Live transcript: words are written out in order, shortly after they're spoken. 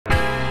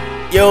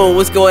Yo,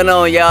 what's going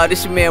on, y'all?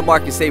 This your man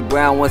Marcus A.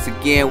 Brown once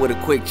again with a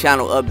quick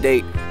channel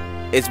update.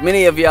 As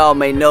many of y'all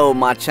may know,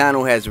 my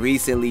channel has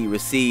recently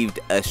received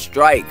a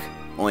strike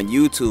on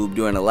YouTube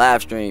during a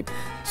live stream.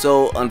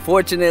 So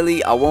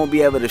unfortunately, I won't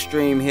be able to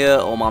stream here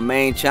on my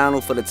main channel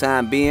for the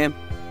time being.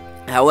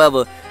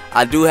 However,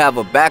 I do have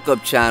a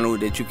backup channel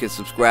that you can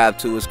subscribe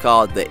to. It's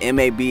called the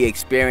MAB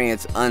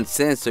Experience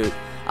Uncensored.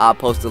 I'll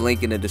post a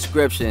link in the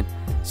description.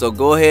 So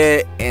go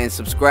ahead and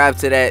subscribe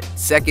to that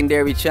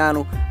secondary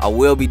channel. I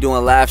will be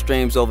doing live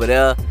streams over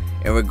there.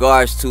 In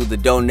regards to the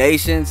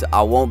donations,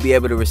 I won't be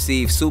able to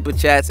receive super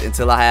chats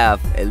until I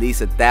have at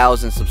least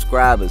 1,000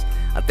 subscribers.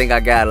 I think I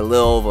got a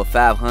little over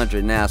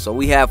 500 now, so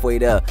we halfway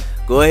there.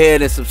 Go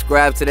ahead and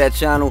subscribe to that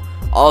channel.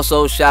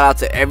 Also, shout out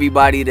to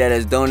everybody that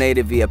has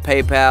donated via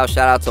PayPal.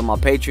 Shout out to my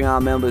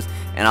Patreon members.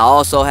 And I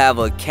also have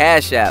a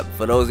Cash App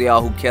for those of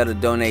y'all who care to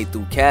donate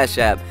through Cash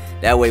App.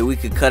 That way we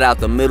could cut out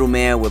the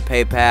middleman with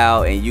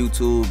PayPal and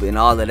YouTube and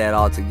all of that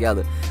all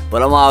together.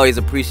 But I'm always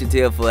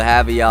appreciative for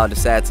having y'all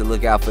decide to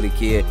look out for the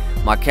kid.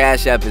 My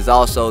Cash App is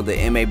also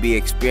the MAB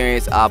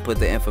Experience. I'll put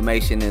the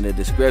information in the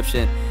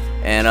description.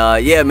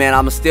 And yeah, man,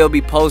 I'm gonna still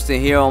be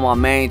posting here on my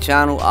main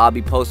channel. I'll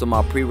be posting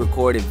my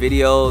pre-recorded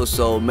videos,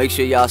 so make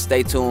sure y'all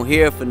stay tuned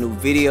here for new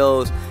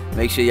videos.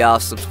 Make sure y'all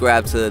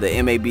subscribe to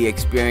the MAB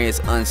Experience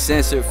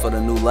Uncensored for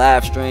the new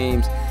live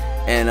streams.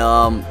 And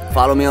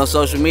follow me on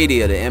social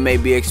media, the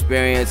MAB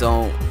Experience,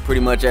 on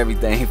pretty much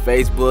everything.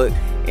 Facebook,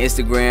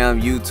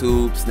 Instagram,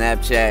 YouTube,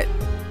 Snapchat,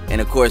 and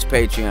of course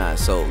Patreon.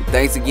 So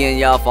thanks again,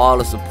 y'all, for all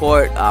the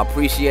support. I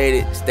appreciate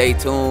it. Stay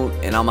tuned,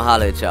 and I'ma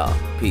holler at y'all.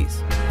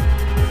 Peace.